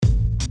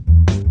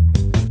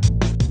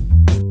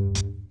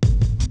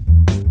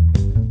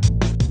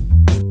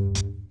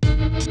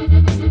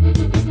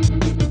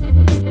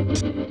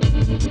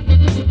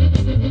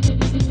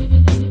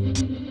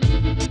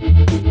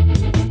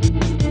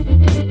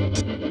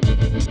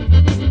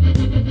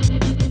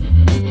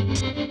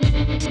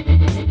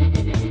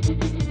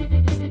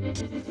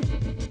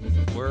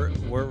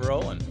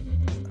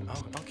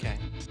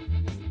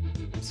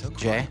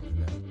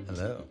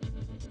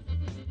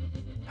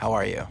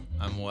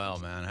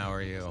How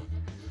are you?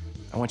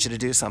 I want you to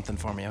do something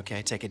for me,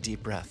 okay? Take a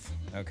deep breath.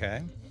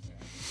 Okay.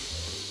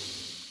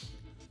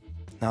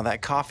 Now,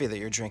 that coffee that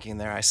you're drinking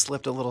there, I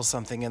slipped a little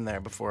something in there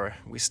before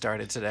we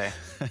started today.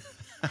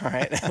 All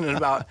right? And in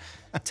about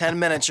 10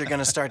 minutes, you're going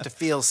to start to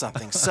feel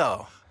something.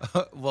 So,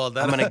 Well,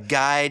 I'm going to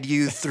guide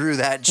you through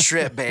that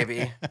trip,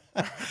 baby.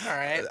 All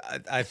right?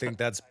 I think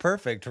that's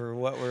perfect for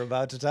what we're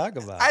about to talk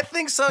about. I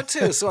think so,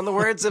 too. So, in the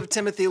words of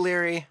Timothy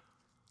Leary,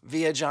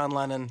 via John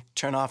Lennon,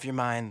 turn off your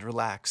mind,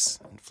 relax,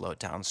 and float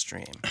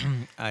downstream.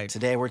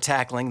 Today, we're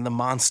tackling the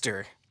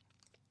monster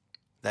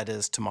that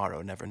is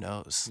Tomorrow Never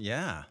Knows.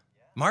 Yeah.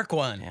 Mark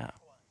 1.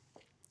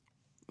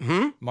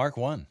 Yeah. Mark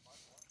 1.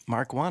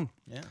 Mark 1.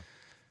 Yeah.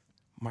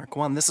 Mark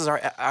 1. This is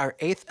our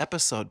eighth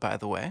episode, by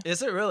the way.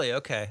 Is it really?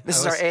 Okay. This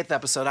is our eighth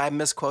episode. I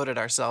misquoted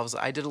ourselves.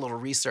 I did a little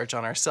research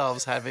on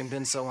ourselves, having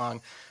been so long.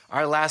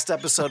 Our last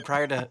episode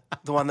prior to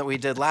the one that we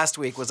did last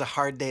week was A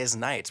Hard Day's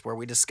Night, where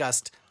we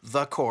discussed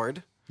the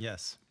chord.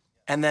 Yes.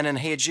 And then in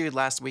Hey Jude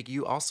last week,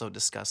 you also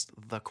discussed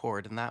the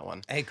chord in that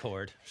one. A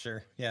chord.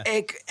 Sure. Yeah.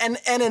 And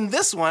in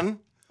this one,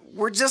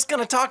 we're just going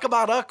to talk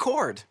about a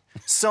chord.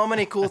 So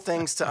many cool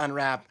things to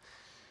unwrap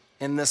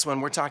in this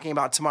one. We're talking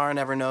about Tomorrow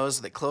Never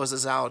Knows that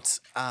closes out.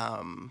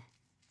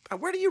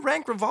 Where do you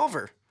rank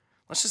Revolver?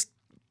 Let's just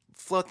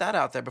float that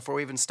out there before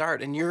we even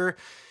start. In your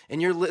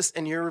list,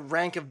 in your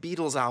rank of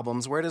Beatles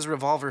albums, where does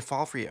Revolver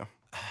fall for you?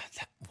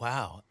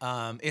 Wow.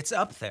 It's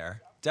up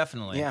there.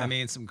 Definitely. Yeah. I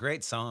mean, some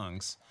great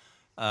songs.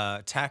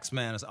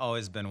 Taxman has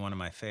always been one of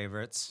my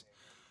favorites.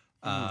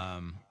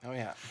 Oh,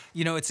 yeah.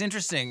 You know, it's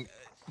interesting.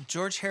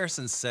 George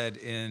Harrison said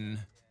in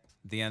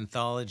the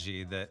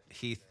anthology that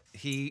he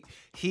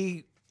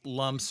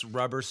lumps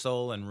Rubber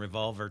Soul and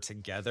Revolver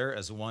together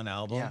as one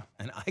album, Yeah.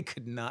 and I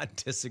could not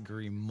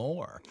disagree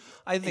more.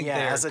 I think Yeah,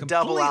 they're as a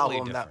completely double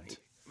album. different.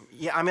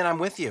 Yeah, I mean, I'm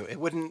with you.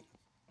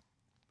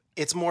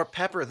 It's more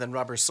Pepper than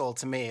Rubber Soul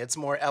to me. It's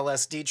more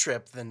LSD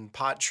Trip than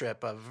Pot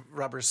Trip of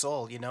Rubber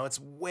Soul. You know, it's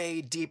way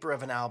deeper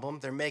of an album.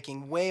 They're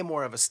making way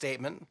more of a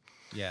statement.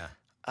 Yeah.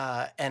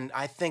 And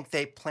I think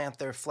they plant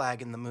their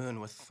flag in the moon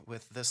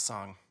with this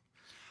song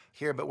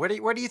here. But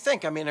where do you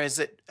think? I mean, is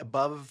it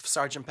above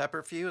Sgt.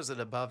 Pepper for you? Is it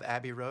above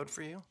Abbey Road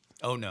for you?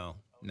 Oh no.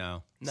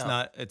 It's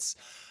not. It's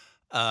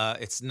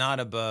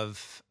not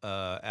above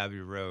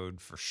Abbey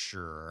Road for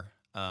sure.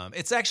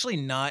 It's actually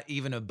not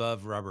even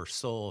above Rubber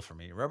Soul for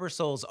me. Rubber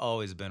Soul's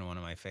always been one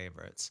of my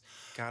favorites.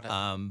 Got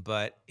it.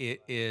 But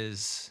it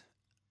is.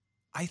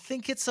 I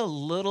think it's a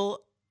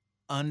little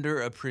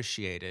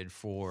underappreciated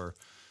for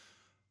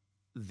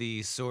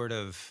the sort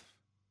of.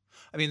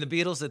 I mean, the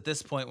Beatles at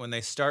this point, when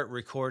they start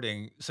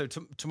recording, so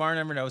Tomorrow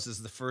Never Knows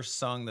is the first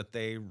song that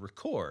they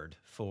record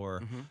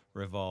for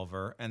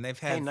Revolver, and they've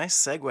had. Hey, nice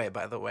segue,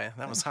 by the way.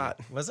 That was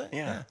hot. Was it?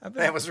 Yeah, I bet.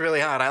 that was really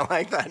hot. I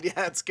like that.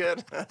 Yeah, it's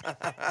good.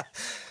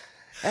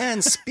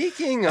 And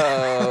speaking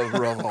of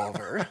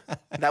Revolver,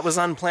 that was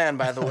unplanned,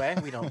 by the way.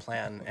 We don't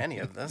plan any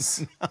of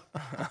this.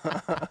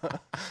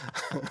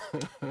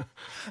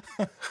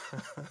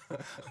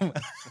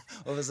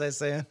 What was I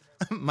saying?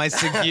 My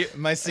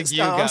Sigu Oh,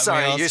 got I'm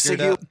sorry. me all Your screwed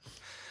Sigu.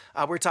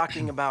 up. We're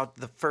talking about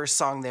the first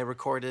song they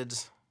recorded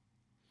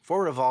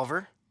for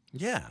Revolver.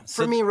 Yeah.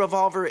 For me,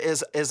 Revolver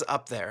is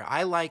up there.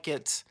 I like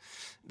it.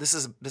 This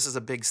is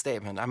a big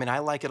statement. I mean, I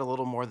like it a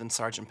little more than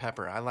Sgt.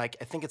 Pepper. I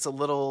think it's a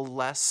little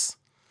less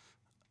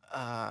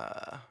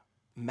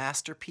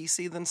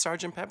masterpiecey than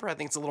Sgt. Pepper. I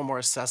think it's a little more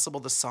accessible.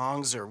 The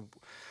songs are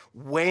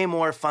way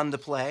more fun to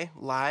play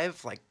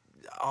live, like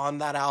on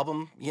that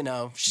album. You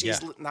know, She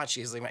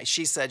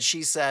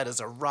Said as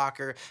a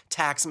rocker,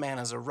 Taxman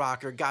as a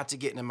rocker, Got to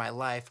Get Into My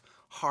Life,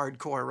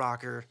 hardcore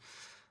rocker.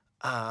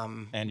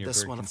 And Your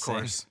This Bird one, Can of Sing.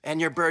 course.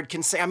 And Your Bird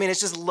Can Sing. I mean,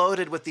 it's just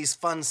loaded with these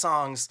fun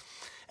songs.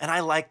 And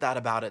I like that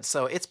about it.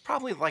 So it's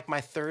probably like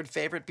my third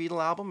favorite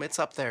Beatle album. It's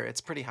up there.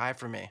 It's pretty high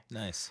for me.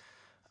 Nice.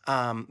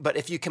 But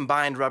if you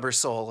combined Rubber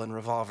Soul and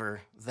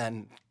Revolver,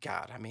 then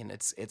God, I mean,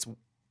 it's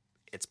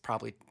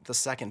probably the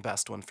second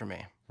best one for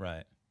me.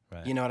 Right.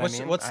 You know what I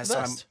mean? What's the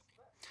best?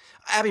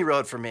 Abbey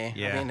Road for me.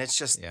 Yeah. I mean, it's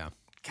just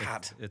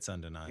God. It's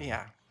undeniable.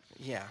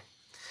 Yeah.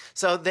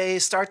 So they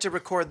start to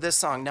record this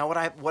song. Now,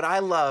 what I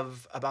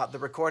love about the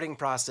recording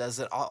process,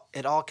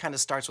 it all kind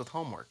of starts with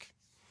homework.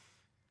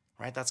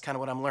 Right? That's kind of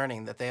what I'm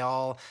learning, that they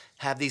all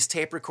have these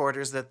tape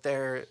recorders that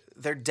they're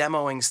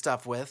demoing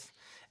stuff with.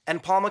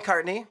 And Paul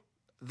McCartney,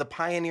 the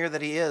pioneer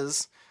that he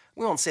is,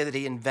 we won't say that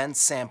he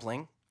invents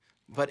sampling,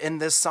 but in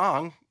this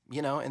song,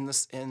 you know,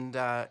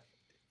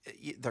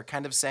 they're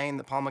kind of saying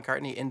that Paul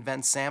McCartney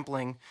invents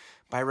sampling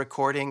by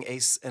recording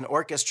an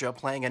orchestra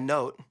playing a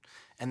note,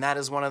 and that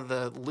is one of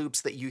the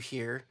loops that you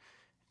hear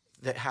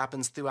that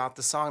happens throughout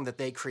the song that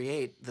they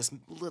create, this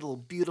little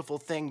beautiful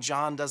thing.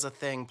 John does a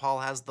thing. Paul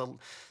has the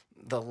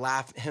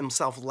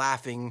himself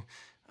laughing.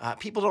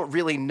 People don't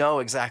really know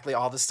exactly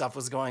all this stuff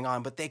was going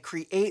on, but they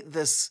create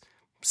this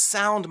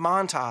sound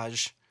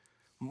montage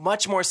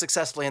much more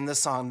successfully in this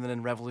song than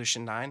in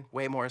Revolution 9.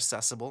 Way more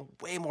accessible,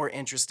 way more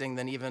interesting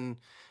than even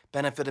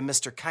Benefit of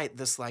Mr. Kite.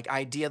 This like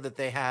idea that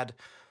they had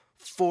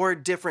 4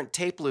 different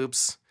tape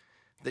loops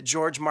that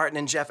George Martin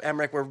and Jeff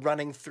Emmerich were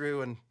running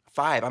through and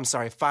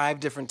 5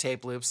 different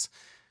tape loops.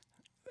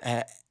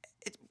 And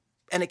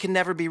it can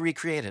never be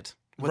recreated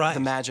with Right. the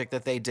magic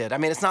that they did. I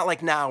mean, it's not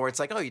like now where it's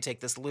like, oh, you take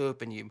this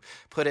loop and you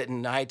put it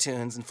in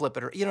iTunes and flip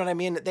it. You know what I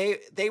mean?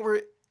 They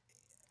were,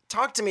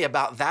 talk to me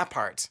about that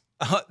part.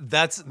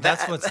 That's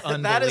what's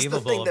that is the unbelievable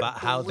thing that about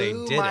how they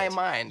blew did my it.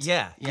 mind.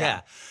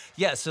 Yeah.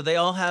 So they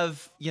all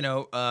have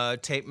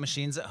tape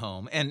machines at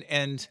home,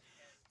 and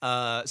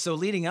so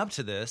leading up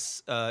to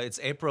this, it's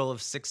April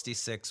of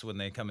 '66 when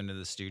they come into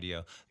the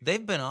studio.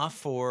 They've been off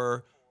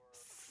for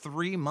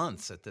 3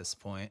 months at this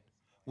point,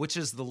 which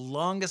is the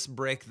longest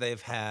break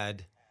they've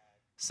had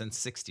since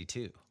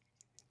 '62.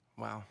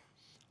 Wow.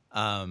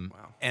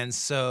 And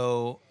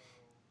so,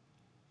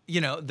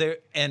 there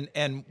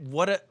and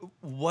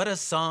what a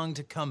song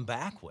to come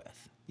back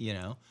with,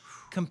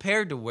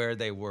 compared to where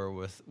they were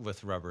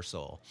with Rubber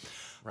Soul.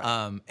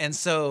 Right. And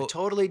so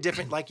Totally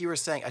different, like you were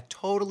saying, a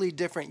totally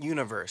different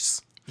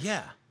universe.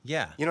 yeah.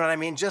 You know what I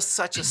mean? Just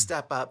such a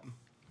step up.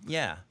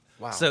 Yeah.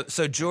 Wow.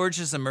 So George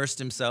has immersed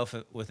himself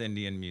with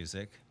Indian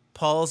music.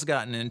 Paul's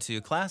gotten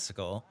into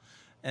classical,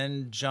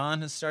 and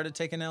John has started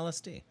taking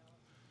LSD.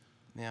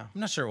 Yeah.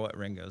 I'm not sure what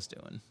Ringo's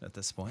doing at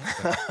this point.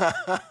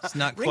 But it's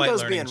not quite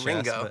Ringo's learning being chess,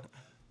 Ringo.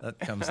 but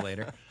that comes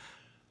later.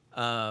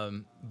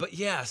 But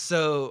yeah,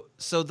 so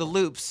the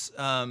loops,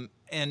 and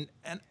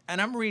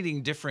I'm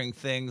reading differing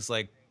things.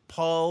 Like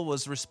Paul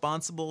was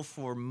responsible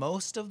for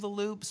most of the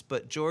loops,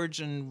 but George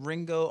and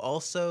Ringo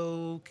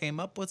also came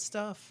up with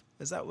stuff.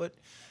 Is that what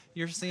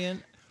you're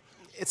seeing?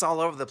 It's all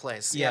over the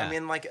place. Yeah. Yeah. I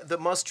mean, like the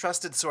most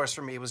trusted source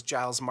for me was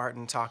Giles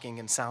Martin talking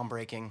in Sound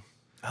Breaking.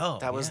 Oh,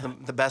 That was yeah.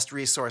 the best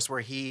resource where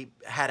he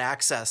had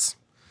access,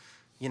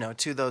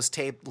 to those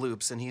tape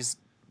loops, and he's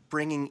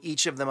bringing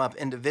each of them up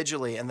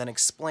individually and then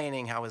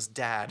explaining how his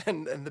dad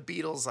and the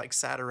Beatles like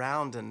sat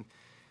around and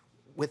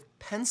with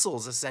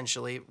pencils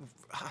essentially.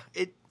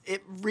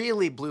 It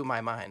really blew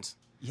my mind.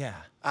 Yeah.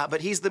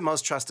 But he's the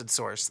most trusted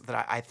source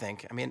that I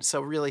think. I mean,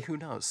 so really, who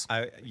knows?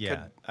 I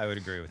would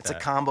agree with It's that.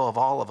 a combo of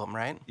all of them,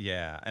 right?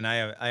 Yeah, and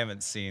I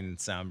haven't seen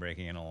Sound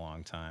Breaking in a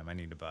long time. I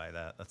need to buy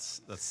that.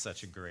 That's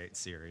such a great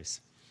series.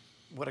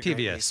 What a great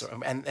PBS.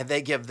 resource. And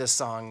they give this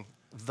song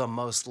the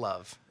most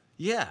love.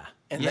 Yeah.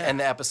 In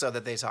the episode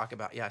that they talk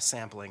about,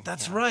 sampling.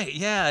 That's yeah. right.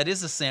 Yeah, it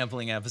is a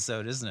sampling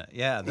episode, isn't it?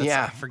 Yeah.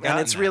 I forgot. And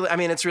it's really,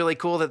 it's really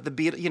cool that the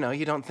Beatles,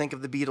 you don't think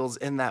of the Beatles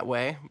in that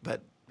way,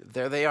 but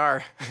there they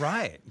are.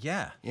 right.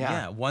 Yeah.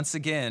 Yeah. Once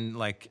again,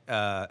 like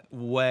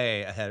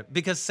way ahead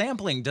because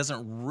sampling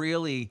doesn't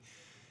really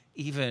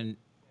even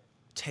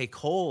take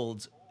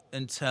hold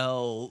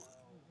until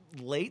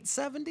late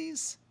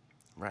 70s.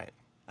 Right.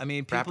 I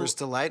mean, people. Rapper's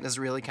Delight is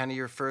really kind of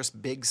your first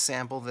big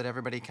sample that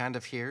everybody kind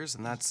of hears,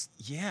 and that's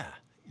Yeah.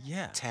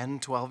 10,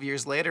 12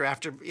 years later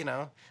after,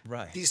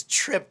 Right. these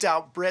tripped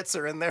out Brits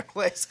are in their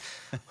place.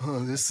 Oh,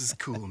 this is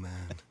cool,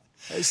 man.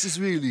 This is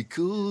really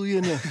cool,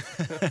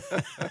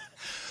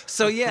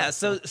 So yeah,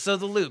 so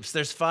the loops.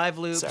 There's 5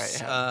 loops.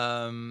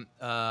 Sorry,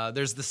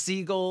 There's the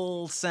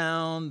seagull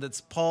sound.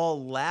 That's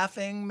Paul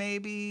laughing,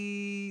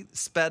 maybe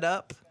sped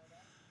up.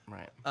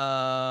 Right.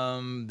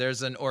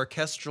 There's an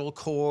orchestral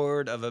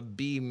chord of a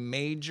B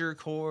major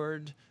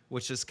chord,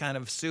 which is kind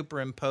of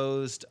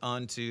superimposed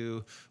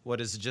onto what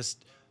is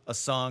just a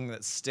song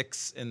that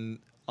sticks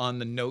on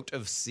the note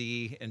of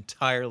C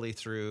entirely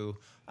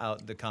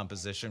throughout the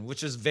composition,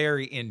 which is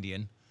very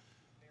Indian.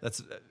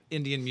 That's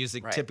Indian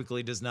music Right.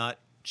 typically does not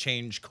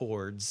change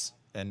chords,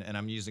 and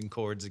I'm using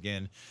chords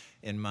again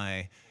in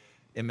my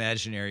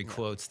imaginary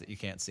quotes that you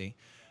can't see.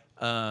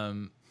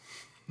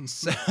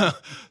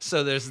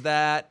 So there's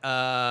that.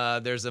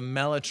 There's a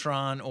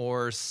mellotron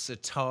or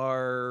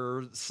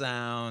sitar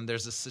sound.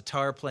 There's a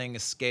sitar playing a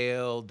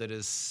scale that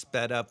is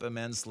sped up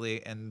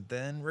immensely and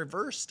then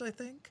reversed, I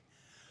think.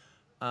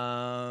 What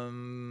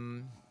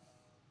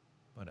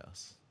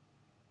else?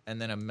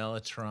 And then a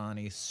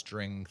mellotron-y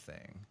string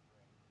thing.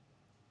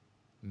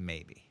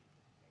 Maybe.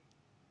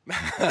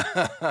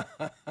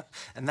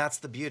 And that's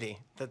the beauty.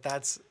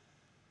 That's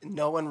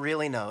no one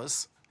really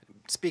knows.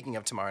 Speaking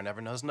of Tomorrow Never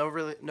Knows,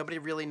 nobody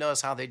really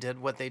knows how they did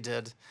what they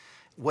did.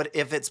 What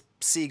if it's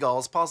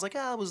seagulls? Paul's like,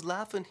 I was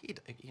laughing.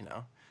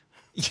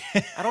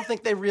 I don't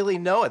think they really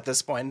know at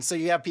this point. And so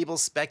you have people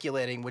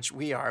speculating, which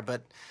we are,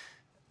 but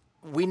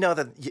we know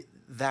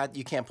that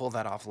you can't pull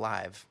that off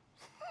live.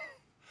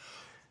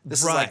 This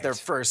is like their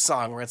Right. first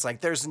song where it's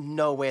like, there's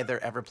no way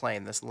they're ever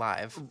playing this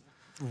live,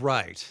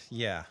 Right.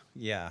 Yeah.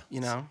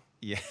 you know?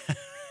 Yeah.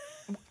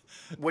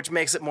 Which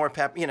makes it more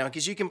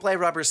because you can play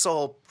Rubber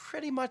Soul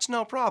pretty much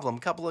no problem.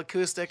 Couple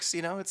acoustics,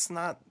 it's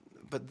not.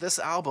 But this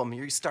album,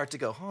 you start to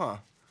go, huh?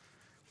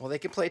 Well, they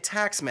can play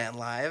Taxman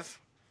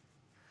live.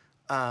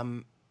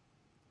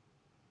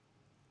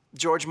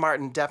 George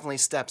Martin definitely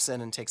steps in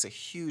and takes a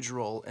huge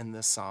role in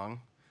this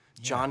song.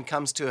 John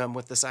comes to him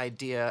with this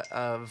idea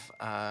of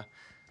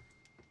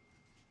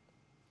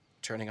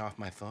turning off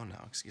my phone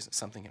now. Excuse me,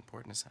 something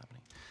important is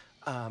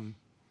happening.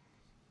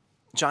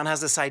 John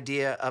has this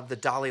idea of the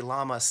Dalai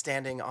Lama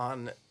standing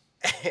on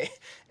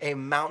a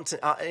mountain,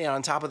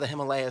 on top of the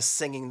Himalayas,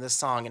 singing this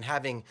song, and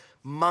having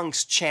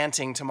monks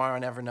chanting "Tomorrow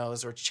Never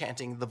Knows" or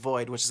chanting "The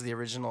Void," which is the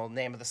original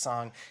name of the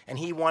song. And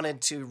he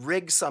wanted to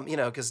rig some,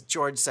 because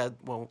George said,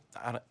 "Well,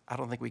 I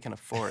don't think we can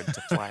afford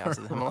to fly out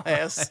to the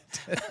Himalayas."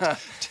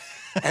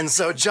 And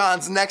so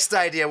John's next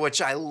idea,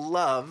 which I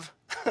love,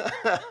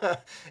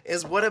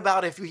 is what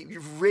about if you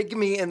rig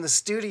me in the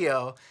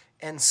studio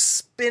and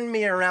spin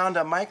me around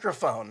a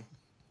microphone?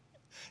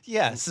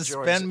 Yeah,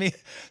 suspend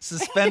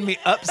me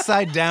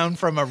upside down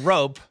from a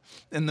rope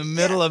in the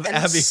middle of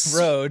Abbey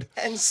Road.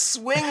 And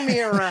swing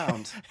me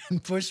around.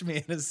 And push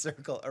me in a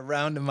circle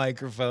around a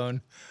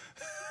microphone.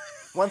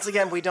 Once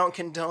again, we don't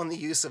condone the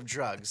use of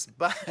drugs,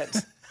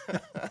 but...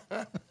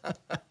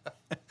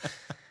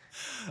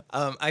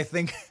 I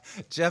think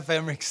Jeff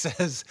Emmerich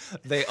says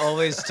they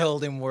always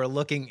told him we're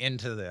looking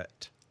into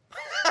that.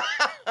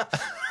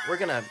 We're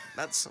gonna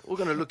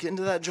look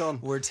into that, John.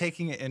 We're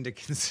taking it into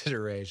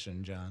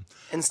consideration, John.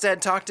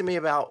 Instead, talk to me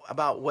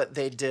about what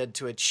they did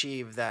to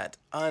achieve that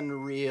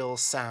unreal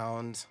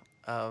sound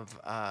of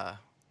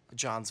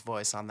John's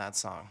voice on that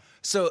song.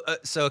 So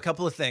a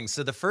couple of things.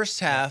 So the first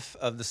half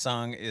of the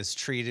song is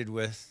treated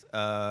with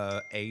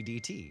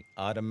ADT,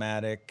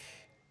 automatic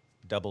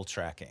double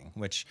tracking,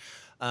 which,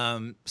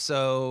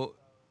 so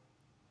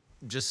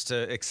just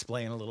to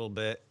explain a little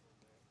bit,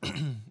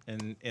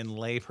 in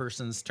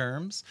layperson's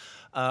terms,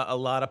 a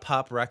lot of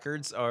pop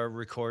records are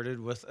recorded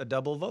with a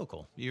double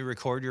vocal. You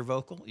record your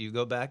vocal, you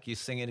go back, you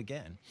sing it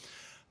again.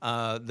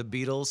 The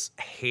Beatles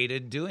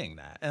hated doing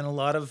that, and a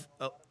lot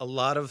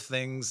of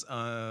things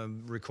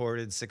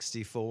recorded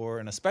 64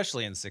 and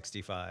especially in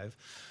 65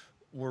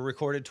 were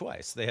recorded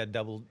twice. They had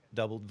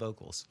doubled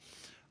vocals.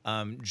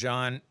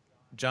 John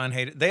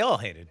hated. They all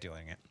hated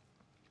doing it.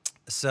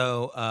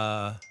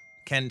 So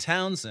Ken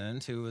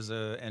Townsend, who was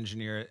an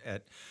engineer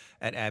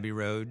at Abbey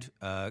Road,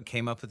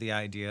 came up with the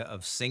idea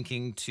of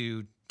syncing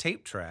two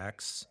tape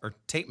tracks or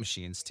tape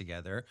machines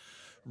together,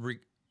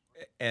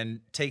 and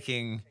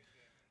taking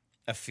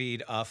a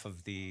feed off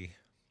of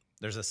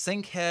there's a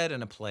sync head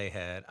and a play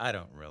head.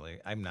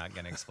 I'm not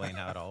going to explain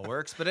how it all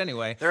works, but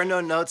anyway. There are no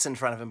notes in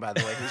front of him, by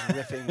the way. He's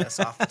riffing this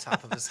off the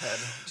top of his head,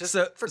 just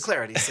for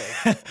clarity's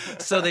sake.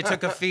 So they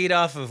took a feed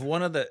off of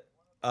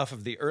off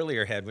of the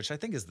earlier head, which I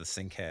think is the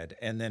sync head,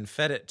 and then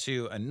fed it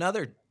to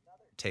another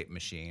tape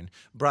machine,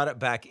 brought it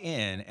back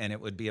in, and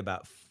it would be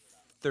about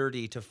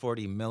 30 to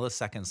 40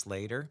 milliseconds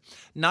later.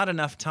 Not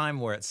enough time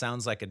where it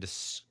sounds like a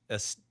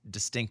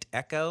distinct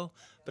echo,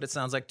 but it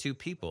sounds like two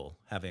people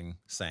having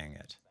sang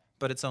it.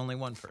 But it's only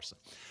one person.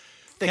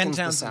 Thickens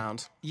the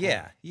sound.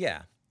 Yeah.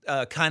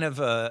 Kind of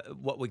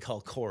what we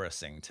call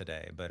chorusing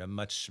today, but a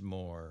much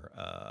more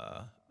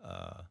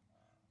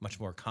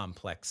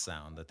complex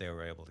sound that they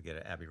were able to get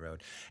at Abbey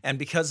Road. And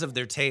because of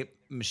their tape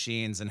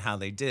machines and how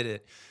they did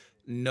it,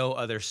 no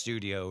other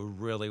studio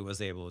really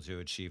was able to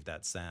achieve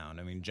that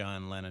sound. I mean,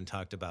 John Lennon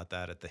talked about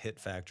that at the Hit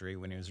Factory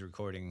when he was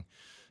recording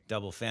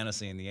Double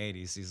Fantasy in the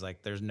 80s. He's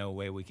like, there's no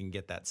way we can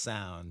get that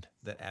sound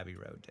that Abbey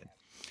Road did.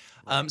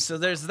 So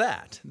there's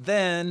that.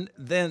 Then,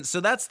 so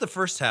that's the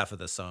first half of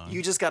the song.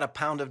 You just got a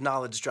pound of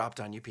knowledge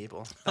dropped on you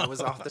people. That was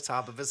off the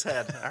top of his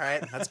head. All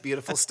right, that's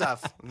beautiful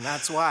stuff. And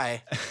that's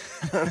why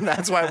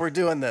we're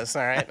doing this.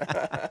 All right.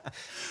 That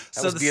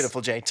was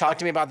beautiful, Jay. Talk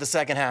to me about the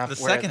second half. The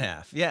second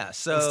half, yeah.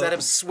 So instead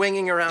of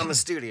swinging around the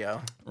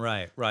studio,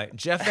 right.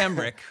 Jeff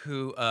Emmerich,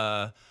 who,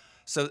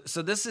 so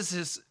this is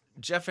his.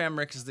 Jeff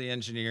Emmerich is the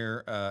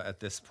engineer at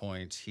this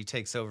point. He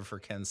takes over for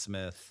Ken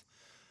Smith.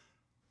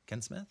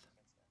 Ken Smith?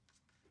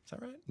 Is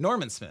that right?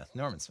 Norman Smith.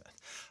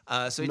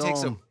 So he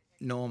takes over.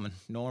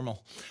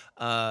 Normal.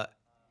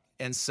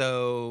 And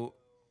so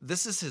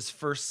this is his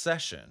first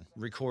session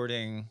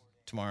recording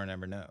Tomorrow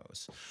Never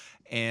Knows.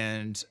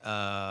 And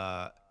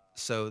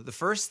so the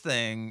first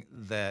thing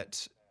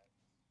that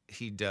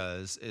he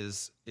does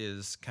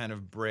is kind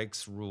of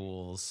breaks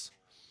rules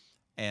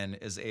and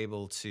is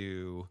able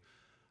to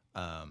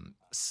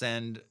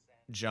send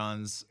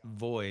John's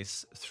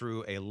voice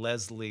through a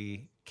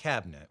Leslie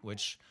cabinet,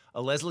 which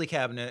a Leslie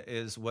cabinet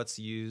is what's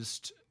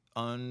used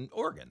on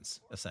organs,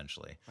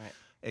 essentially. Right.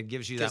 It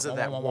gives you that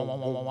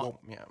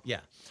yeah.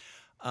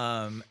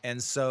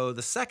 And so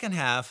the second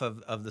half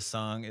of the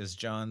song is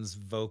John's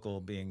vocal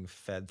being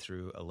fed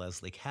through a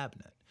Leslie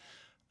cabinet,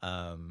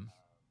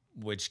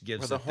 which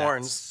gives where the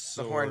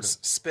horns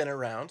spin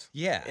around.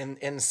 Yeah.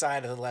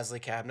 Inside of the Leslie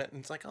cabinet,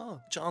 and it's like,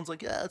 oh, John's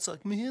like, yeah, it's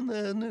like me in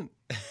there.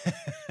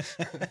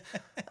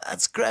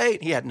 That's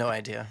great. He had no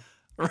idea.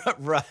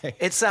 Right.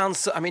 It sounds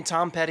so,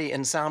 Tom Petty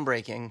in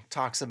Soundbreaking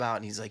talks about,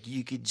 and he's like,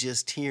 you could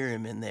just hear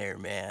him in there,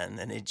 man,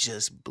 and it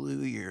just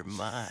blew your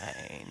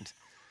mind.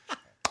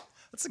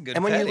 That's a good.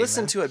 And when Petty, you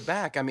listen man. to it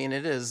back,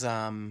 it is,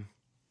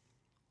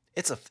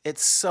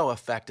 it's so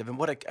effective.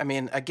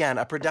 And again,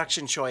 a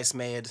production choice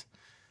made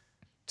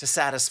to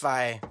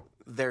satisfy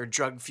their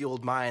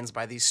drug-fueled minds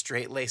by these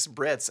straight-laced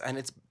Brits, and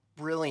it's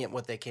brilliant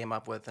what they came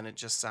up with, and it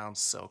just sounds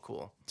so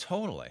cool.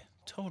 Totally.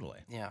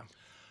 Yeah.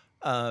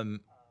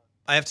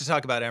 I have to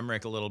talk about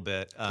Emmerich a little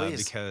bit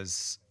Please.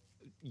 because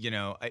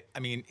I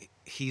mean,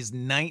 he's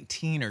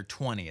 19 or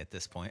 20 at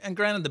this point. And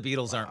granted, the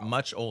Beatles aren't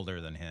much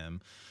older than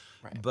him.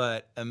 Right.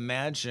 But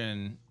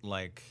imagine,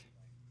 like,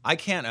 I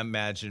can't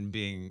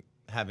imagine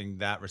having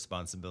that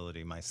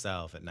responsibility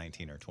myself at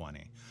 19 or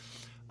 20.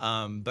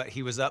 But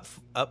he was up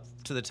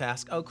to the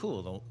task. Oh,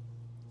 cool.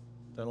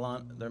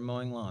 They're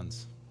mowing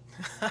lawns.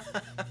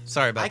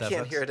 Sorry about that. I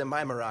can't folks. hear it in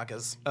my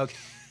maracas. Okay.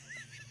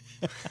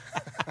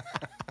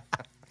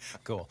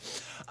 Cool.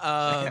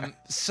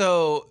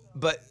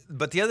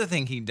 But the other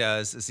thing he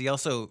does is he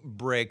also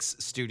breaks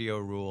studio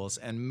rules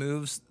and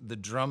moves the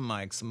drum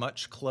mics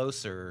much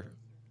closer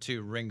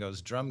to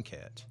Ringo's drum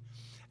kit,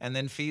 and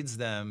then feeds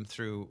them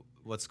through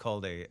what's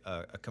called a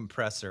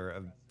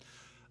compressor,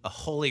 a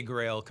holy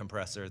grail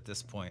compressor at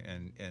this point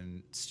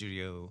in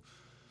studio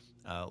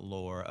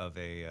lore of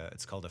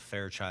it's called a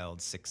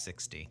Fairchild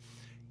 660,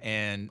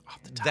 and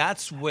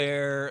that's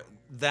where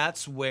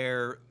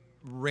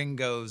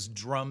Ringo's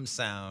drum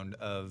sound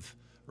of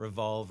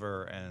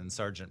Revolver and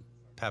Sgt.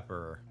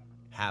 Pepper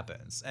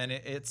happens, and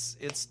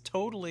it's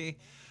totally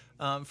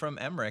from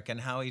Emmerich and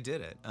how he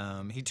did it.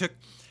 He took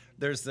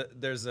there's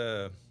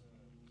a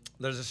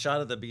shot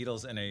of the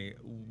Beatles in a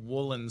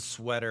woolen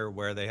sweater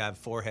where they have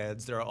four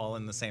heads. They're all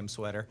in the same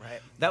sweater.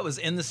 Right. That was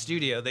in the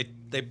studio. They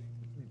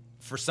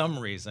for some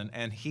reason,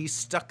 and he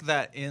stuck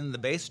that in the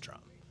bass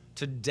drum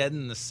to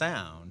deaden the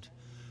sound,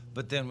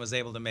 but then was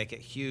able to make it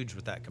huge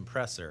with that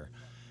compressor.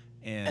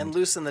 And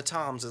loosen the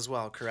toms as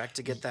well, correct?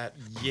 To get that.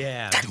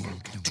 Yeah.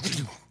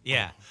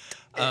 Yeah.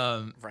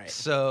 Right.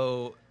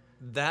 So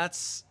that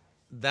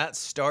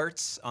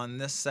starts on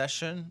this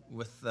session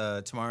with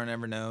Tomorrow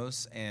Never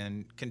Knows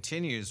and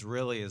continues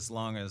really as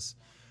long as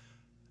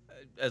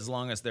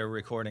they're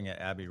recording at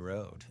Abbey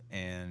Road.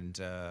 And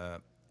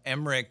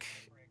Emmerich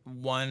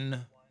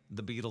won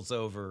the Beatles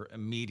over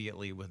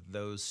immediately with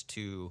those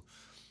two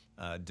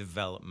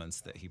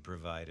developments that he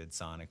provided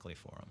sonically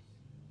for them.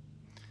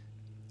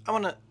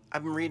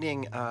 I'm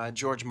reading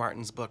George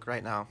Martin's book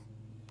right now,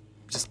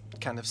 just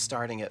kind of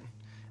starting it.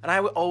 And I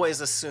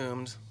always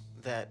assumed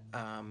that,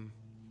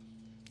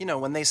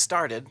 when they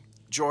started,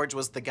 George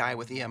was the guy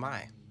with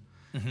EMI.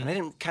 Mm-hmm. And I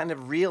didn't kind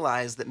of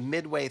realize that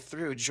midway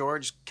through,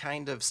 George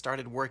kind of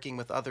started working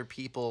with other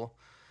people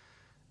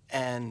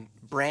and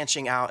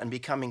branching out and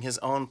becoming his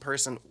own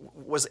person.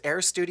 Was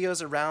Air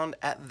Studios around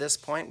at this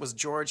point? Was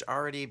George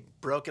already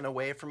broken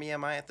away from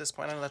EMI at this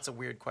point? I know that's a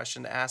weird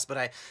question to ask,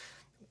 but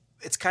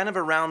it's kind of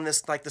around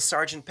this, like the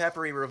Sgt.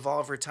 Peppery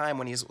Revolver time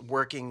when he's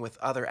working with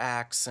other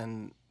acts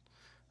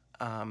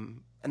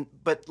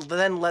but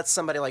then let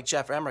somebody like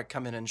Geoff Emerick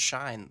come in and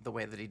shine the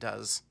way that he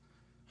does.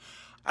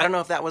 I don't know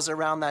if that was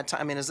around that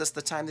time. I mean, is this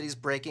the time that he's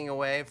breaking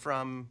away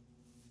from?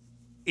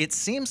 It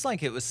seems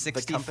like it was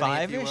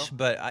 65-ish,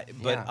 but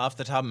off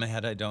the top of my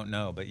head, I don't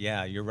know. But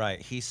yeah, you're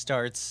right. He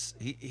starts.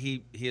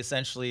 He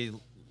essentially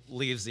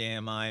leaves the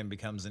AMI and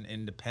becomes an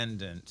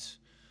independent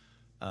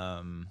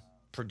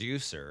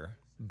producer,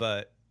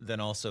 but then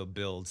also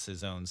builds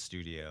his own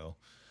studio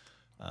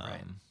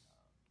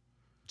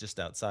just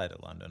outside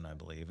of London, I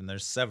believe. And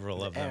there's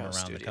several of them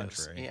around the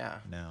country. Yeah.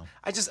 Now.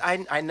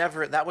 I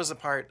never, that was a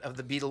part of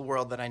the Beatle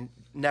world that I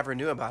never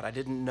knew about. I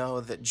didn't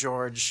know that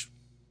George,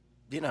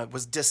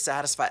 was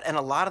dissatisfied. And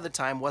a lot of the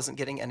time wasn't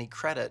getting any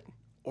credit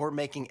or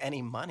making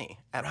any money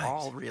at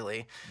all,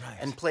 really. Right.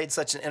 And played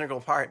such an integral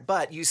part.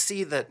 But you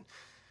see that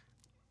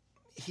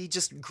he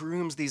just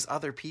grooms these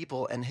other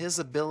people, and his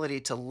ability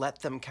to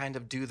let them kind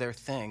of do their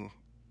thing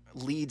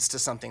leads to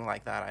something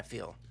like that, I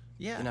feel.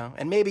 Yeah.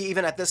 And maybe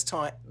even at this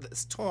time,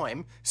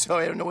 so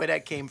I don't know where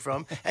that came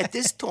from. At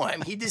this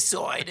time, he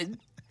decided,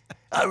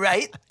 all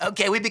right,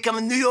 okay, we become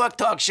a New York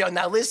talk show.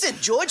 Now listen,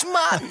 George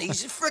Martin,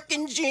 he's a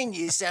freaking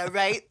genius, all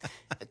right?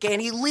 Okay,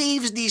 and he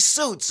leaves these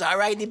suits, all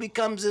right, and he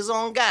becomes his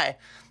own guy.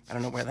 I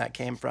don't know where that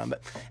came from,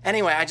 but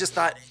anyway, I just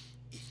thought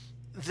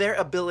their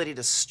ability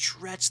to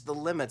stretch the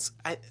limits,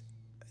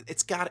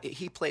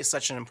 he plays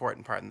such an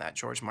important part in that,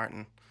 George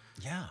Martin.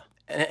 Yeah.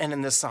 And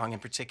in this song in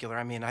particular,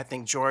 I mean, I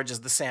think George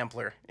is the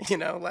sampler,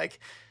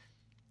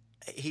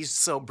 he's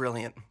so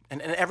brilliant.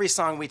 And every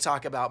song we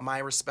talk about, my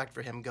respect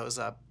for him goes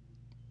up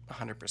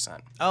 100%.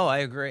 Oh, I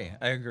agree.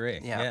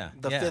 Yeah.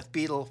 The fifth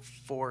Beatle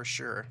for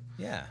sure.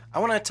 Yeah. I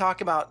want to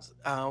talk about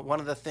one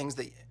of the things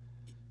that,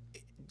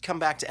 come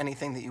back to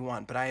anything that you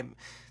want, but I'm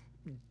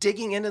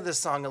digging into this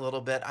song a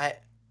little bit.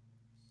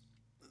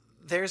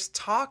 There's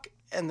talk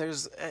and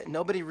there's,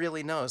 nobody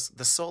really knows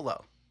the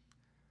solo.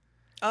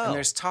 Oh. And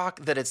there's talk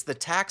that it's the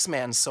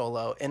Taxman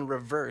solo in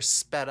reverse,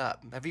 sped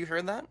up. Have you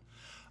heard that?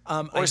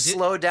 Or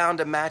slowed down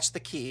to match the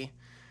key,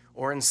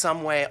 or in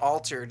some way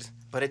altered.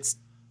 But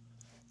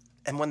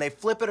and when they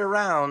flip it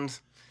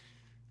around,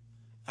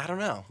 I don't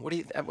know.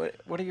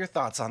 What are your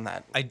thoughts on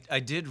that?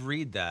 I did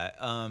read that,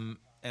 and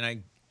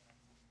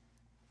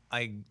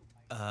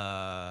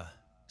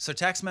so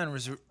Taxman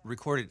was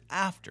recorded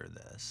after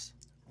this,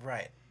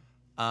 right?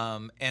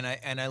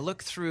 And I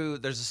looked through.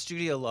 There's a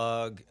studio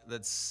log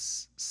that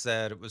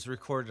said it was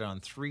recorded on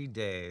 3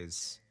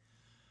 days: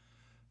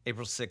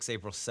 April 6,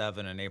 April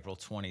 7, and April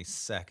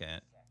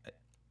 22nd.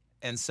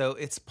 And so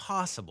it's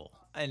possible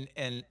and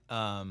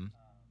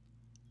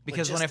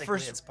because when I Logistically,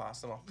 first it's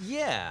possible.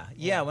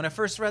 yeah, when I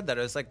first read that,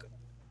 I was like,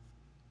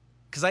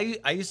 because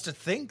I used to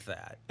think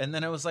that, and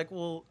then I was like,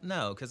 well,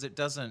 no, because it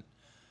doesn't,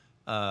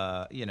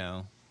 you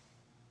know,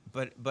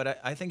 but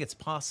I think it's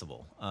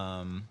possible.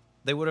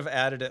 They would have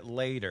added it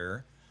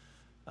later,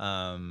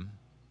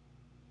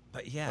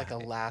 but yeah, Like a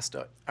last.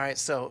 All right,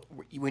 so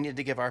we need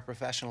to give our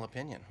professional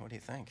opinion. What do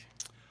you think?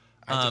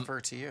 I defer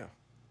to you.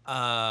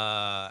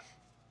 I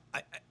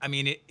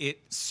mean, it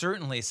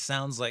certainly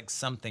sounds like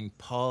something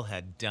Paul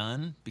had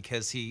done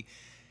because he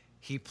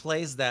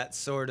plays that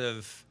sort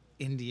of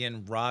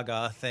Indian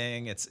raga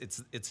thing. It's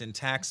in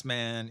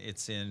Taxman.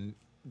 It's in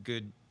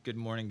Good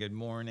Morning, Good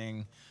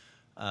Morning.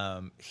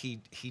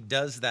 He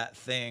does that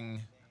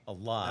thing a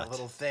lot. That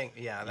little thing,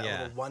 yeah, that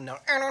Yeah. little one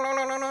note.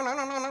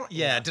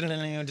 Yeah,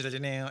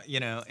 you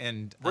know,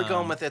 and We're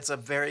going with it's a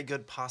very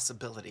good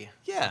possibility.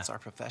 Yeah. That's our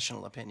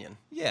professional opinion.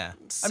 yeah.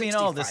 I mean,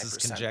 all this is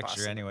 65% conjecture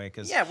possible. anyway,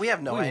 because Yeah, we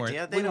have no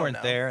idea. They we don't weren't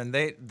know. there, and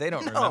they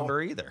don't No.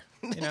 remember either.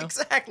 You know,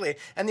 Exactly.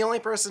 And the only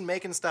person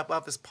making stuff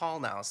up is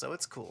Paul now, so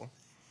it's cool.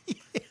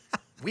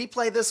 We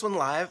play this one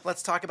live.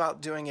 Let's talk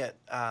about doing it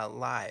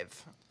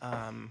live.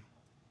 It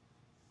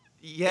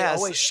yes.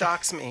 always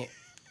shocks me.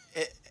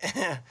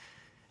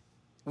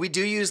 We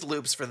do use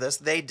loops for this.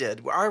 They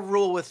did. Our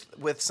rule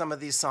with some of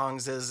these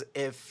songs is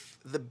if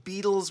the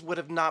Beatles would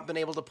have not been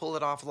able to pull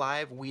it off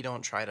live, we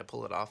don't try to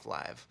pull it off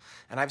live.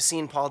 And I've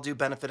seen Paul do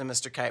Benefit of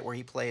Mr. Kite where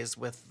he plays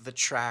with the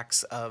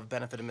tracks of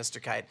Benefit of Mr.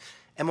 Kite.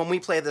 And when we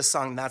play this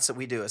song, that's what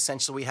we do.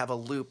 Essentially, we have a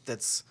loop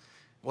that's...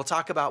 We'll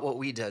talk about what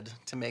we did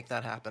to make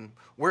that happen.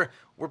 We're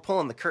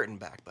pulling the curtain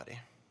back, buddy.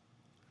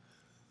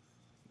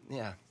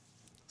 Yeah.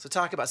 So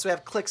we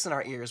have clicks in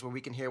our ears where we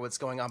can hear what's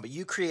going on, but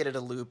you created a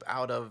loop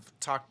out of,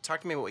 talk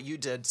to me about what you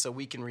did so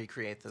we can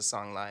recreate this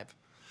song live.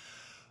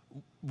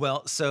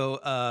 Well, so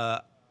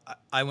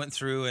I went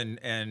through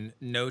and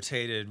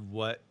notated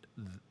what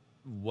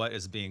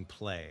is being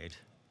played,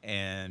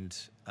 and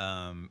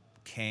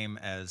came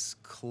as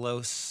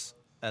close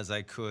as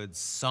I could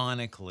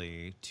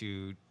sonically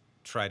to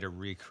try to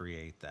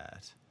recreate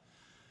that.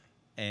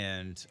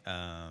 And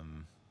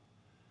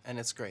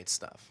it's great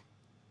stuff.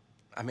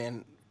 I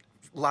mean,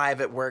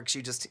 live it works.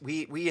 You just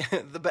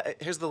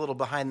here's the little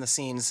behind the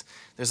scenes.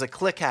 There's a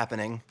click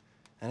happening,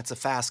 and it's a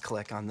fast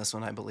click on this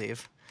one, I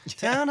believe.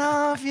 Turn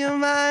off your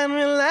mind,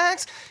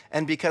 relax.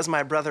 And because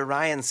my brother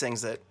Ryan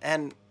sings it,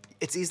 and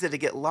it's easy to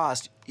get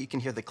lost, you can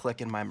hear the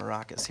click in my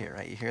maracas here,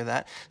 right? You hear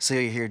that? So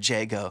you hear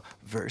Jay go,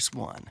 verse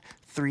 1,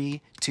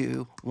 3,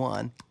 2,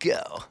 1,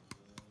 go.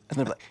 And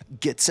they're like,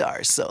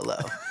 guitar solo.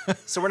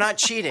 So we're not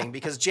cheating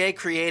because Jay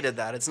created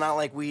that. It's not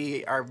like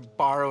we are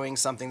borrowing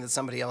something that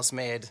somebody else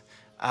made.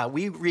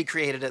 We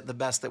recreated it the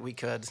best that we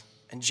could.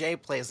 And Jay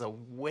plays a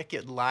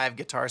wicked live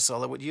guitar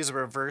solo. Would use a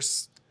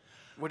reverse.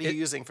 What are you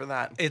using for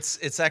that?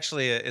 it's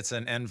actually it's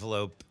an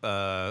envelope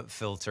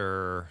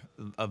filter,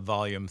 a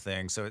volume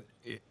thing. So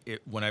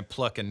it when I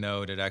pluck a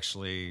note, it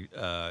actually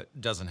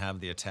doesn't have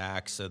the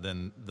attack. So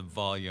then the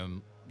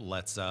volume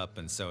lets up,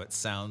 and so it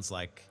sounds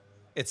like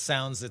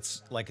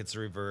it's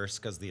reverse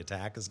because the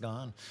attack is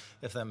gone.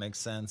 If that makes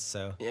sense.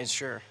 So Yeah,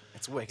 sure.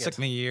 It's wicked. it took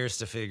me years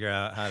to figure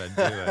out how to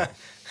do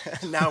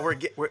it. Now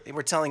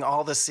we're telling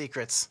all the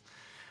secrets.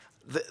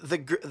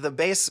 The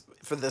bass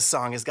for this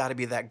song has got to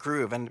be that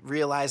groove, and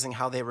realizing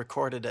how they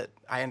recorded it,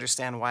 I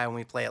understand why when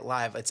we play it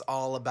live, it's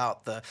all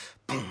about the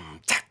boom,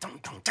 da, dum,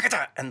 dum, da,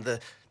 da, and the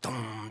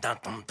dum, da,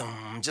 dum,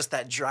 dum, just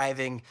that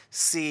driving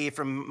C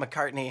from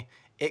McCartney.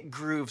 It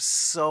grooves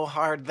so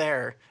hard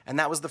there, and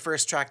that was the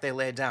first track they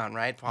laid down,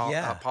 right?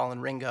 Paul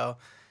and Ringo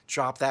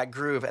drop that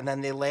groove, and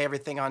then they lay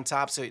everything on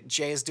top. So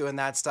Jay's doing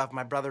that stuff.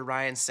 My brother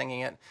Ryan's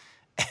singing it,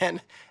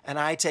 and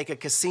I take a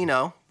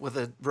Casino with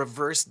a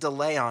reverse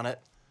delay on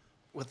it,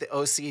 with the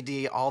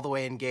OCD all the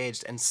way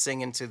engaged, and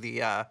sing into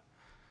the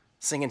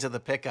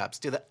pickups.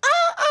 Do the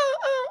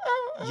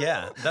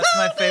Yeah, that's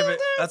my favorite.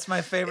 That's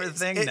my favorite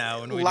thing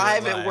now. When we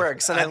live, do it live, it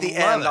works, and I at the love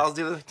end, it. I'll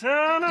do the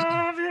turn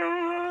off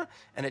your,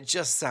 and it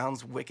just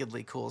sounds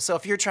wickedly cool. So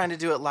if you're trying to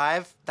do it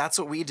live, that's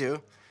what we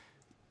do.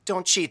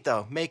 Don't cheat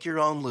though. Make your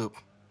own loop.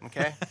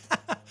 Okay,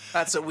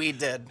 that's what we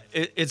did.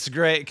 It's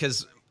great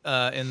because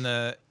in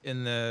the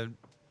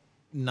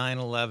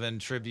 9/11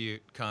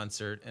 tribute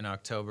concert in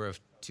October of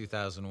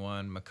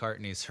 2001,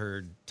 McCartney's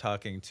heard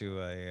talking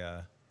to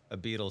a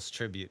Beatles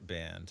tribute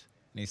band,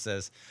 and he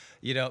says,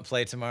 "You don't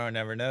play Tomorrow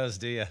Never Knows,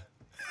 do you?"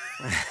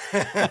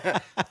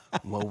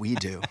 Well, we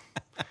do.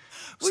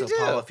 We do.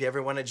 Paul, if you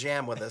ever want to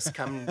jam with us,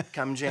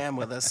 come jam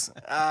with us.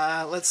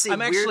 Let's see. I'm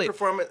Weird actually-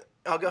 performance.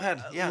 Oh, go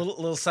ahead. Yeah.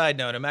 Little side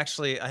note.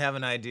 I have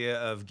an idea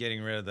of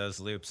getting rid of those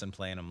loops and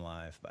playing them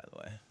live. By the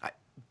way, I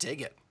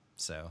dig it.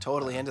 so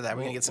Totally into that.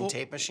 We're gonna get some we'll-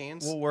 tape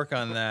machines. we'll work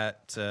on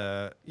that.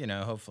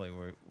 Hopefully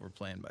we're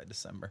playing by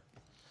December.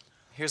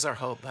 Here's our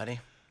hope, buddy.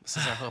 This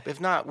is our hope.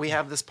 If not, we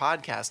have this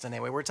podcast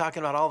anyway. We're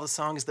talking about all the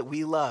songs that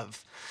we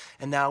love.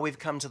 And now we've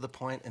come to the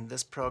point in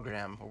this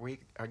program where we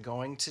are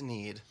going to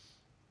need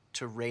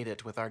to rate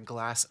it with our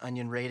glass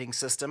onion rating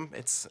system.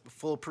 It's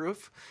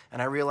foolproof.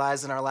 And I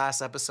realized in our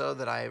last episode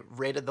that I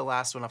rated the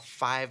last one a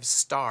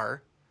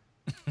 5-star.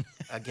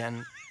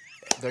 Again,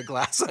 they're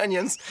glass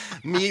onions.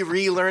 Me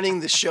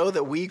relearning the show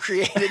that we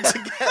created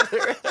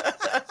together.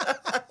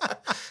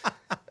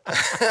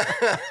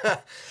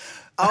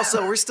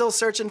 Also, we're still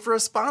searching for a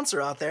sponsor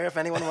out there. If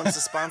anyone wants to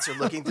sponsor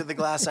Looking Through the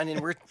Glass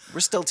Onion, we're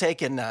still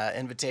taking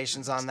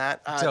invitations on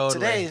that. Totally.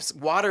 Today's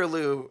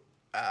Waterloo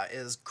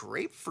is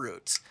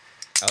grapefruit.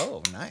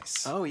 Oh,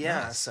 nice. Oh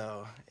yeah. Nice.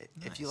 So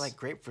if you like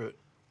grapefruit,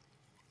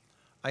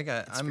 I'm for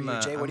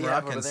you, Jay. What I'm do you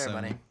have rocking over there,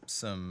 buddy?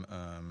 some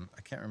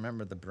I can't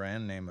remember the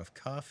brand name of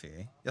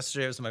coffee.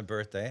 Yesterday was my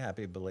birthday.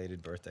 Happy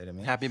belated birthday to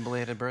me. Happy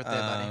belated birthday,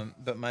 buddy.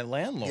 But my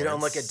landlord, You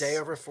don't look a day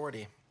over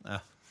 40.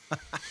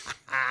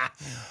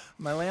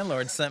 My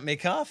landlord sent me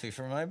coffee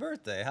for my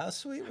birthday. How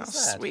sweet was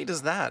that? Sweet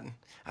is that?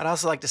 I'd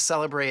also like to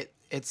celebrate.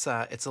 It's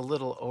a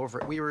little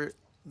over. We were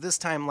this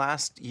time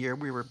last year.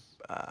 We were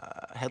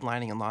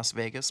headlining in Las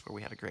Vegas, where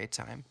we had a great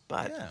time.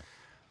 But Yeah.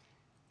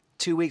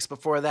 2 weeks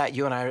before that,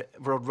 you and I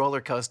rode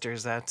roller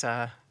coasters at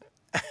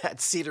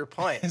Cedar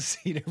Point.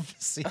 Cedar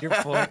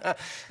Point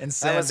in That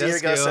San was a year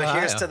ago. So Ohio.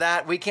 here's to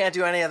that. We can't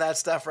do any of that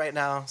stuff right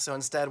now. So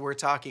instead, we're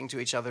talking to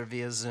each other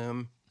via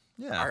Zoom.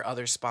 Yeah. Our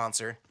other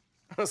sponsor.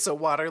 So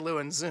Waterloo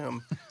and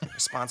Zoom are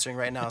sponsoring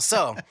right now.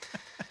 So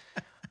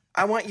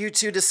I want you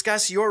to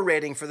discuss your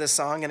rating for this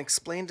song and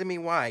explain to me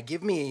why.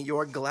 Give me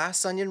your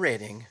glass onion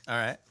rating. All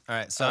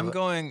right. So I'm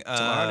going.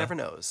 Tomorrow Never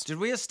Knows. Did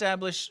we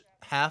establish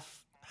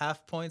half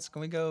points? Can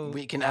we go?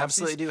 We can half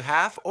absolutely these? do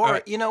half. Or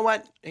right. you know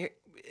what?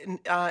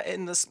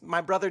 In this,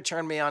 my brother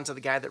turned me on to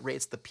the guy that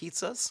rates the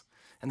pizzas,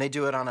 and they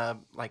do it on a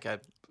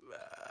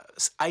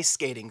ice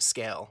skating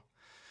scale.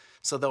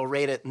 So they'll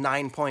rate it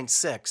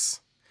 9.6.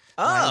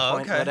 Oh,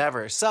 okay.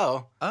 Whatever.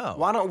 So Oh.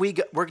 why don't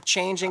we're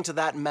changing to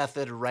that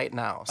method right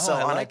now. So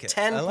I on like a it.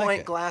 I 10-point like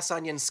it. glass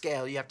onion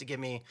scale, you have to give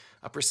me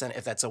a percent.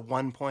 If that's a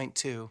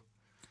 1.2.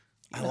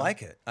 I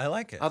like it.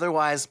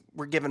 Otherwise,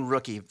 we're giving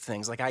rookie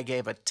things. Like I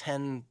gave a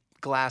 10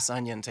 glass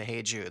onion to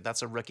Hey Jude.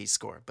 That's a rookie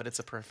score, but it's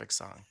a perfect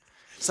song.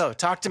 So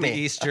talk to me. The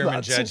East German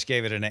about- judge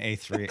gave it an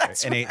A3,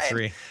 That's an right.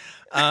 8.3.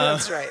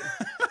 That's right.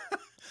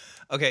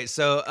 Okay,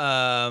 so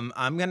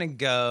I'm gonna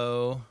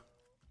go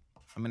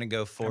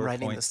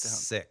writing this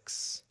down.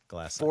 4.6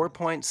 glass.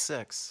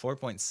 4.6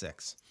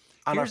 4.6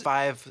 on our Here's-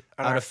 five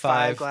out of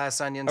five five.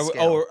 glass onion Are,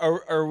 scale.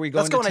 are we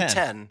going Let's go to to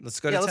 10? 10. Let's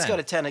go to 10. Let's go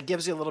to 10. It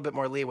gives you a little bit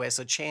more leeway,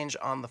 so change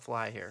on the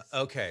fly here.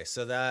 Okay,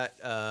 so that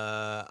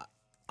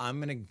I'm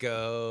gonna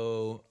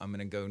go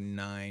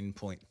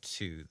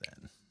 9.2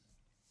 then.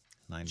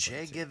 9.2.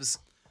 Jay gives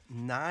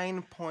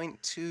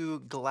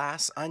 9.2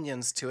 glass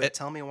onions to it.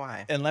 Tell me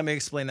why. And let me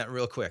explain that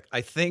real quick.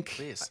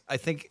 Please. I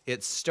think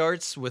it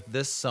starts with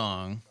this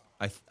song.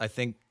 I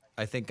think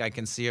I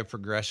can see a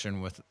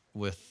progression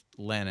with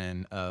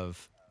Lennon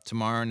of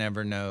Tomorrow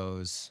Never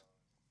Knows,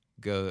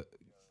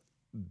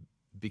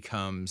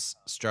 becomes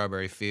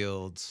Strawberry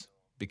Fields,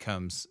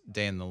 becomes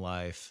Day in the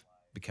Life,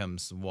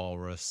 becomes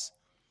Walrus,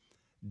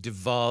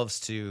 devolves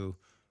to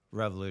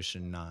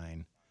Revolution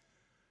 9,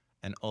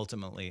 and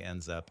ultimately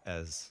ends up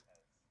as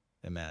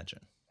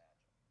Imagine.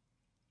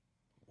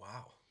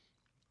 Wow.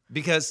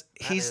 Because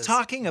he's is-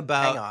 talking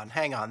about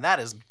Hang on. That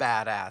is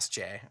badass,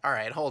 Jay. All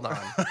right, hold on.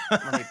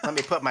 let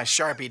me put my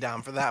Sharpie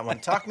down for that one.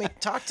 Talk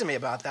to me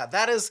about that.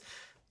 That is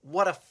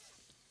what a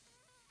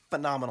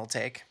phenomenal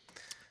take.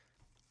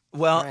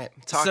 well, All right,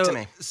 talk so, to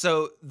me.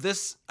 So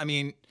this, I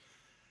mean,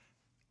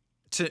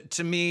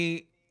 to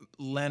me,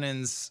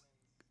 Lennon's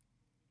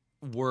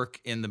work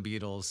in the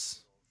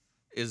Beatles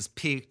is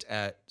peaked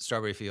at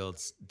Strawberry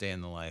Fields, Day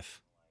in the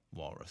Life,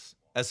 Walrus,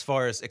 as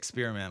far as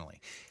experimentally.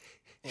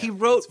 He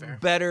wrote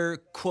better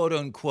quote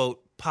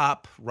unquote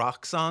pop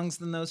rock songs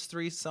than those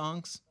three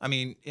songs. I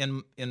mean,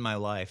 in my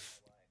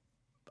life,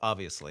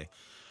 obviously.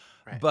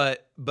 Right.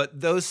 But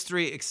those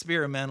three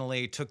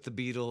experimentally took the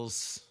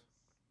Beatles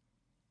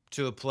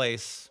to a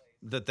place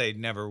that they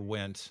never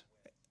went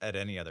at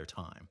any other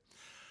time.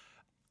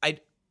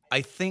 I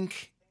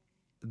think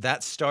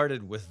that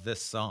started with this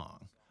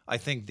song. I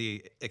think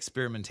the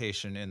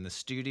experimentation in the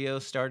studio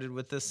started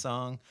with this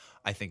song.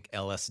 I think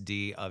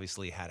LSD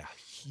obviously had a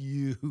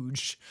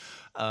huge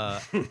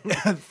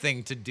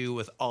thing to do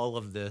with all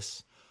of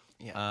this.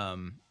 Yeah.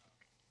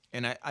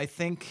 And I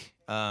think,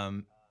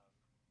 and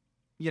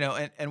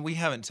we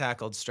haven't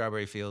tackled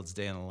Strawberry Fields,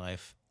 Day in the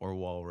Life, or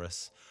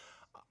Walrus.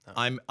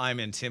 I'm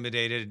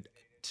intimidated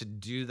to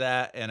do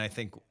that, and I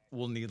think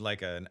we'll need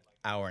like an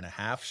hour and a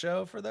half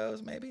show for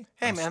those, maybe.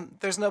 Hey man,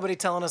 there's nobody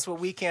telling us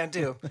what we can't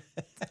do.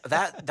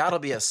 That'll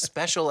be a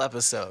special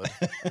episode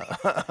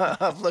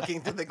of Looking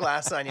Through the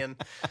Glass Onion.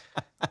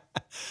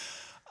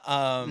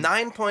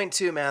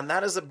 9.2, man.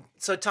 That is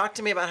so talk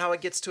to me about how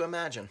it gets to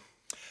Imagine.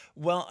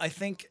 Well, I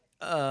think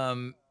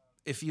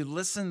if you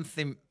listen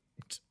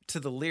to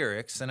the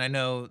lyrics, and I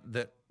know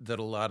that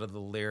a lot of the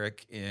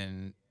lyric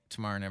in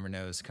Tomorrow Never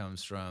Knows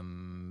comes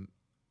from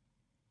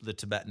the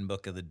Tibetan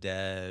Book of the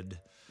Dead,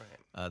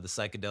 the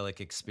psychedelic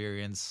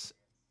experience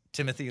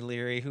Timothy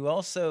Leary, who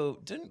also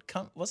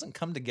wasn't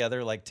come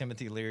together like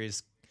Timothy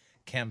Leary's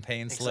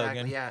campaign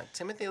slogan. Exactly, yeah.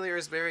 Timothy Leary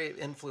is very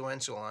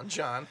influential on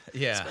John.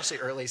 Yeah. Especially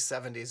early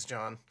 70s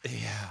John.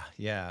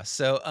 Yeah.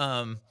 So,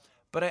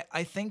 but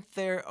I think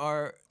there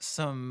are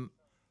some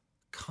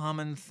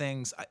common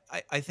things.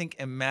 I think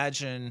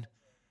Imagine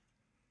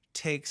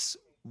takes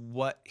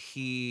what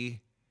he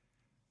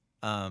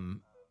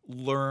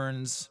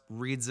learns,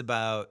 reads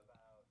about,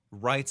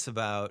 writes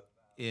about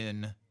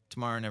in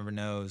Tomorrow Never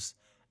Knows,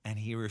 and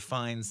he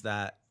refines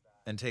that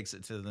and takes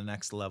it to the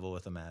next level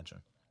with Imagine.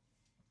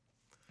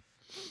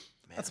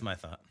 Man, that's my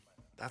thought.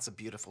 That's a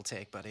beautiful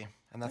take, buddy.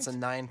 And that's a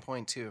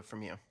 9.2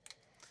 from you.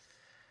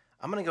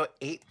 I'm going to go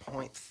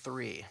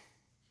 8.3.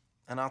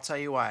 And I'll tell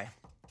you why.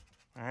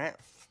 All right?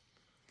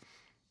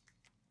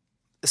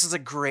 This is a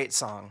great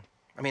song.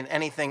 I mean,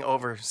 anything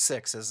over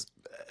 6 is,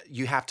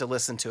 you have to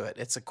listen to it.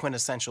 It's a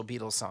quintessential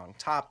Beatles song.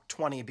 Top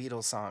 20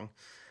 Beatles song.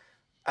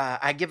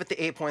 I give it the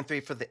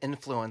 8.3 for the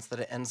influence that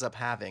it ends up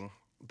having.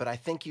 But I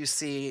think you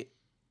see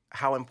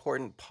how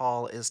important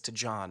Paul is to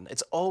John.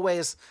 It's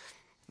always...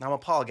 I'm a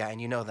Paul guy,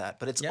 and you know that.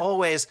 But it's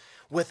always,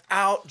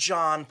 without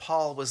John,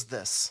 Paul was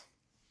this.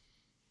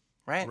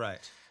 Right?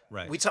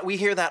 Right. We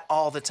hear that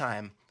all the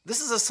time.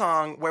 This is a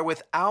song where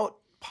without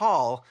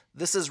Paul,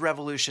 this is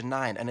Revolution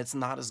 9, and it's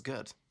not as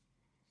good.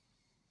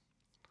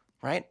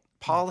 Right?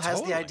 Paul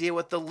has the idea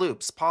with the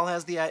loops. Paul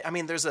has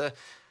there's a...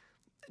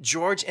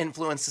 George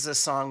influences a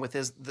song with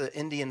the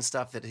Indian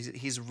stuff that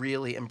he's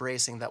really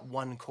embracing, that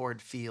one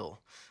chord feel,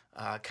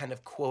 kind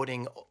of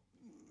quoting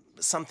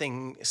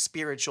something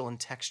spiritual and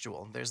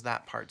textual. There's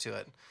that part to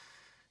it.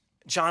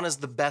 John is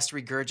the best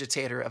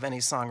regurgitator of any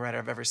songwriter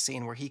I've ever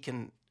seen, where he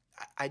can...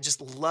 I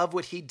just love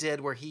what he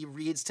did, where he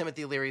reads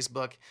Timothy Leary's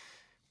book,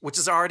 which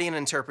is already an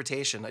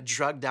interpretation, a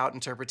drugged out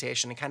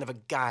interpretation, and kind of a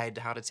guide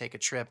to how to take a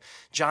trip.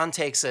 John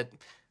takes it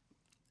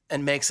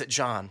and makes it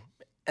John.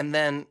 And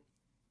then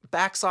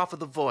backs off of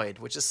The Void,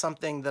 which is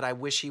something that I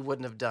wish he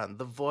wouldn't have done.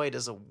 The Void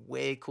is a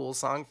way cool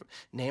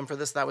name for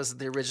this. That was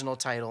the original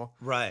title.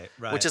 Right.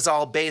 Which is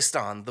all based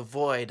on the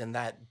void and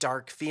that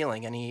dark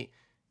feeling. And he,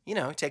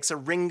 takes a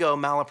Ringo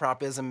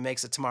malapropism and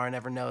makes it Tomorrow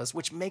Never Knows,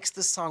 which makes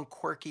this song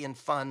quirky and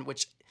fun,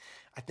 which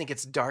I think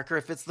it's darker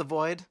if it's The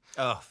Void.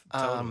 Oh,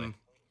 totally.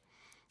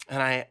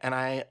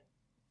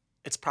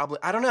 It's probably,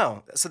 I don't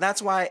know. So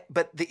that's why,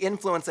 but the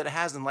influence that it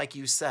has, and like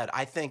you said,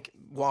 I think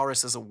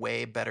Walrus is a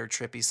way better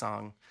trippy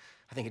song.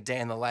 I think A Day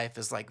in the Life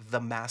is like the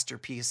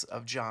masterpiece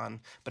of John.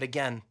 But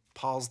again,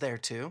 Paul's there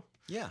too.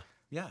 Yeah.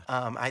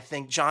 I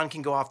think John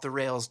can go off the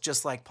rails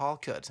just like Paul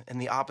could in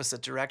the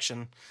opposite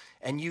direction.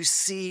 And you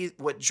see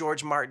what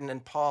George Martin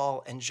and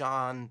Paul and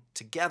John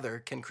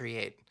together can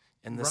create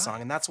in this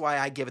song. And that's why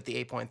I give it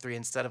the 8.3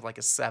 instead of like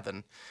a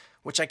 7,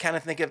 which I kind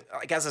of think of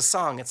like as a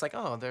song. It's like,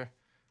 there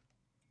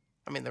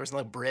was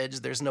no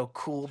bridge. There's no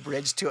cool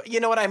bridge to it. You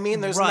know what I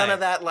mean? There's none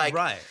of that like...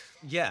 Right.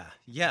 Yeah.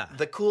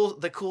 The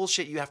cool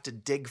shit you have to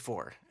dig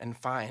for and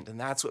find, and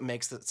that's what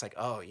makes it. It's like,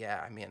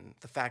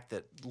 the fact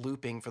that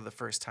looping for the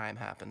first time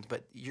happened.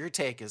 But your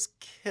take is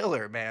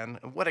killer, man.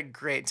 What a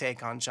great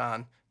take on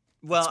John.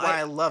 Well, that's why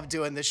I love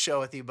doing this show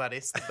with you, buddy.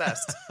 It's the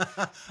best.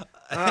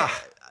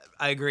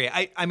 I agree.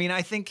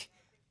 I think,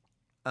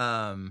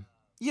 and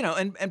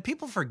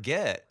people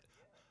forget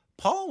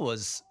Paul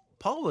was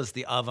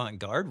the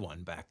avant-garde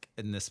one back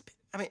in this.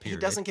 Period. He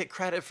doesn't get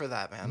credit for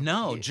that, man.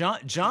 No,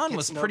 John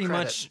was pretty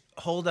much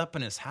holed up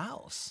in his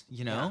house,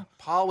 Yeah.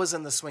 Paul was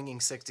in the swinging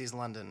 60s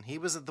London. He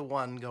was the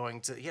one going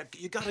to,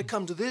 you got to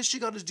come to this, you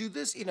got to do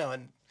this,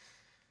 and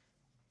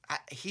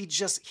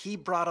he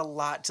brought a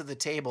lot to the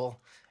table,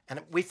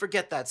 and we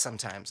forget that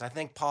sometimes. I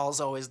think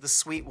Paul's always the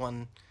sweet one,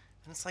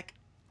 and it's like,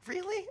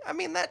 really?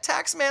 That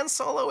Taxman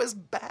solo is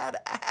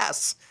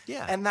badass.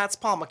 Yeah. And that's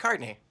Paul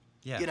McCartney.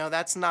 Yeah.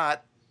 That's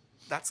not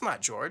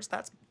George,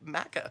 that's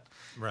Macca.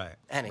 Right.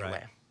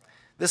 Anyway,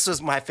 This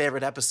was my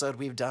favorite episode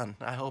we've done.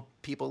 I hope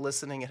people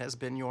listening, it has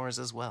been yours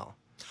as well.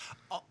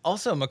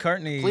 Also,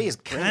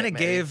 McCartney kind of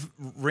gave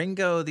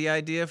Ringo the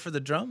idea for the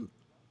drum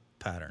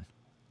pattern.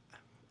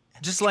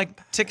 Just like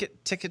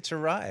Ticket to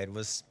Ride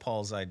was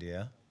Paul's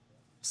idea.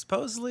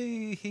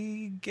 Supposedly,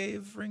 he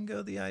gave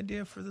Ringo the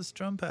idea for this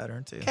drum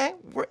pattern, too. Okay,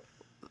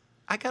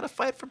 I got to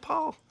fight for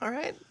Paul, all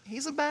right?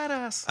 He's a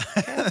badass,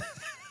 okay?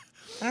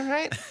 All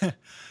right?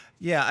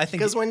 Yeah, I think...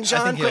 Because when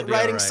John quit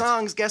writing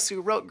songs, guess who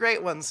wrote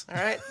great ones, all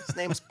right? His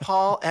name's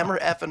Paul Emmer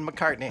Effin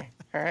McCartney,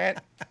 all right?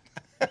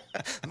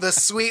 The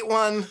sweet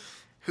one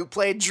who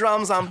played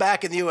drums on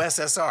Back in the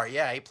USSR.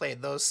 Yeah, he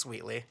played those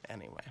sweetly.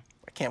 Anyway,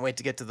 I can't wait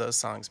to get to those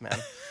songs, man.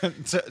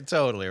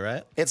 Totally,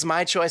 right? It's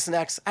my choice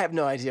next. I have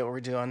no idea what we're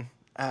doing.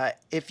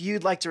 If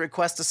you'd like to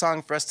request a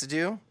song for us to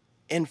do,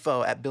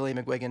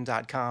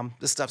 info@billymcguigan.com.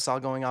 This stuff's all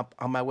going up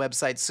on my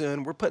website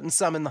soon. We're putting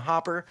some in the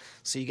hopper,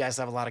 so you guys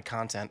have a lot of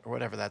content or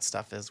whatever that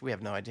stuff is. We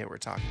have no idea what we're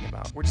talking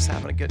about. We're just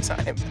having a good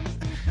time.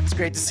 It's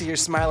great to see your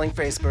smiling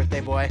face,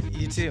 birthday boy.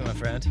 You too, my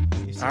friend.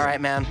 You too. All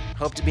right, man.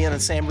 Hope to be in the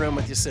same room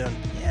with you soon.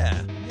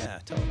 Yeah,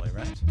 totally,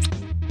 right?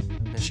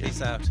 Miss you.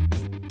 Peace out.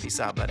 Peace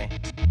out, buddy.